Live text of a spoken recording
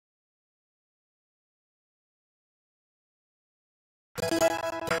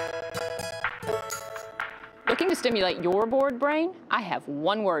Looking to stimulate your bored brain? I have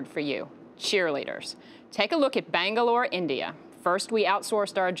one word for you: cheerleaders. Take a look at Bangalore, India. First, we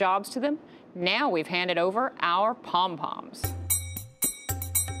outsourced our jobs to them. Now we've handed over our pom-poms.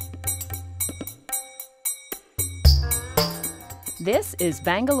 This is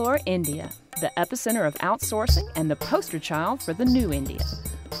Bangalore, India, the epicenter of outsourcing and the poster child for the new India,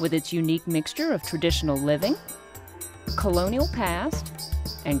 with its unique mixture of traditional living, colonial past,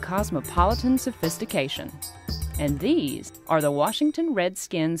 and cosmopolitan sophistication. And these are the Washington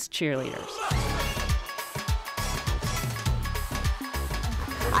Redskins cheerleaders.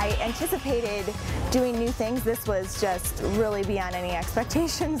 I anticipated doing new things. This was just really beyond any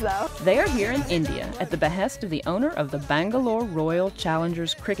expectations, though. They are here in India at the behest of the owner of the Bangalore Royal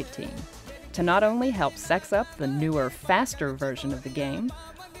Challengers cricket team to not only help sex up the newer, faster version of the game,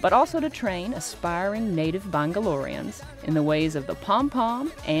 but also to train aspiring native Bangaloreans in the ways of the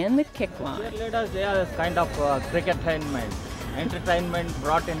pom-pom and the kick line. Cheerleaders, they are a kind of entertainment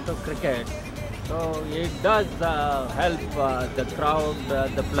brought into cricket. So it does help the crowd,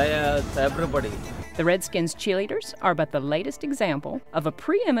 the players, everybody. The Redskins cheerleaders are but the latest example of a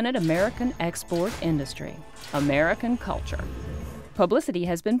preeminent American export industry, American culture. Publicity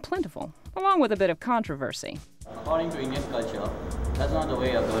has been plentiful, along with a bit of controversy. According to Indian culture, that's not the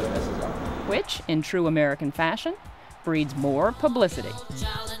way a girl dresses up. Which, in true American fashion, breeds more publicity.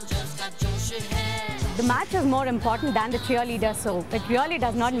 The match is more important than the cheerleader, so it really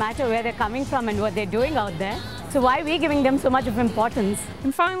does not matter where they're coming from and what they're doing out there. So why are we giving them so much of importance?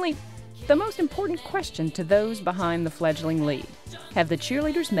 And finally, the most important question to those behind the fledgling league: have the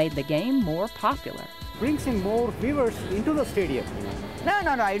cheerleaders made the game more popular? Brings in more viewers into the stadium. No,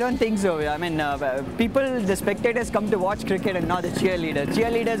 I don't think so. I mean, the spectators come to watch cricket and not the cheerleaders.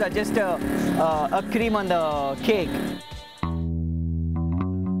 Cheerleaders are just a cream on the cake.